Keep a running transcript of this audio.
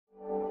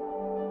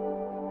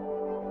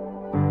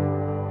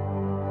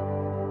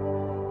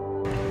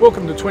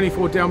Welcome to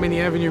 24 Dalmeny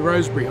Avenue,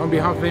 Rosebery. On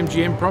behalf of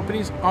MGM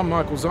Properties, I'm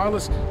Michael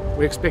Zylis.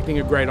 We're expecting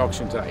a great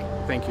auction day.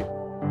 Thank you.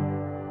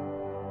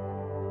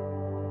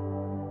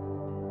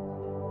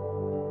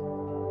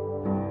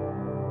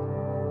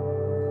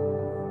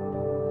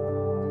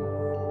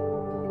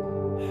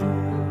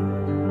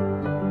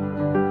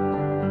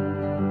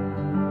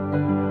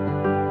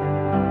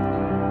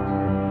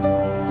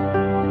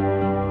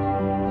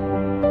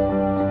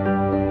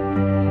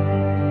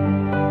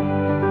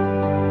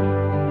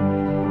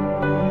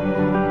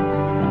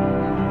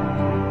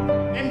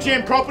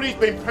 MGM Properties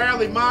been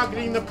proudly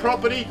marketing the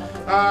property.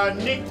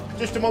 Nick,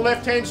 just to my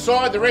left-hand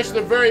side, the rest of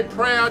the very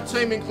proud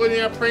team,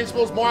 including our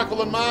principals,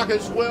 Michael and Mark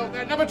as well.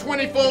 Now, number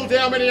 24,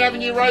 Dalmeny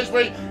Avenue,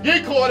 Rosebery.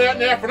 You call it out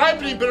now for an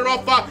opening bidder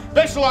offer.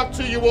 Best of luck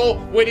to you all.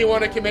 When do you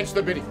want to commence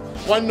the bidding?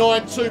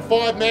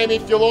 1925, ma'am,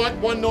 if you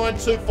like.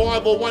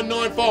 1925 or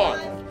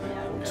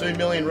 195. 2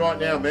 million right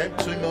now, ma'am.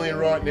 2 million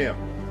right now.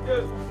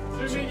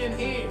 2 million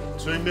here.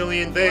 2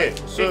 million there.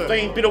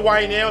 15 bid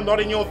away now, not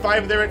in your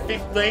favour. They're at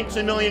 15.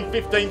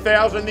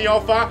 2,015,000 the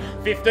offer.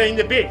 15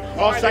 the bid.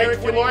 I'll say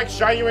if you like,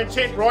 show your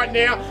intent right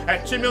now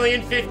at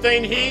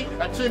 2,015,000 here.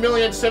 At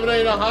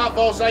 2,017,500,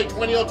 I'll say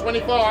 20 or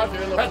 25.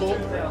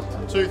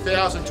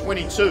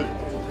 2022.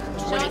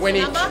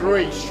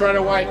 23. Straight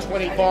away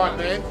 25,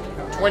 man.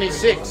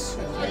 26.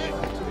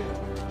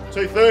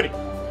 230.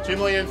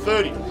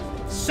 2,030,000.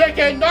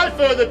 Second, no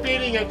further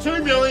bidding at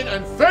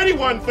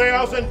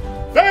 2,031,000.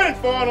 Third and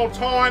final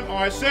time,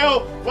 I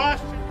sell.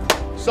 Last.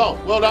 Sold.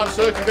 Well done,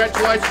 sir.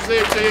 Congratulations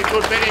there to you.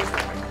 Good bidding.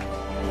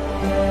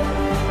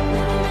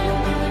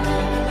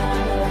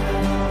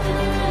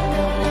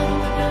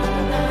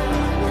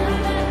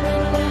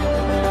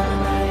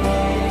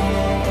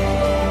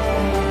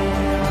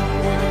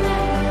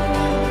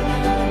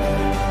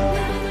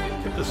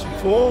 Kept us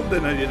informed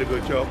and I did a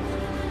good job.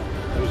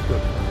 It was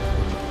good.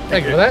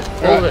 Thank you for that.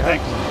 All right,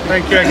 thanks.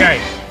 Thank you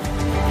again.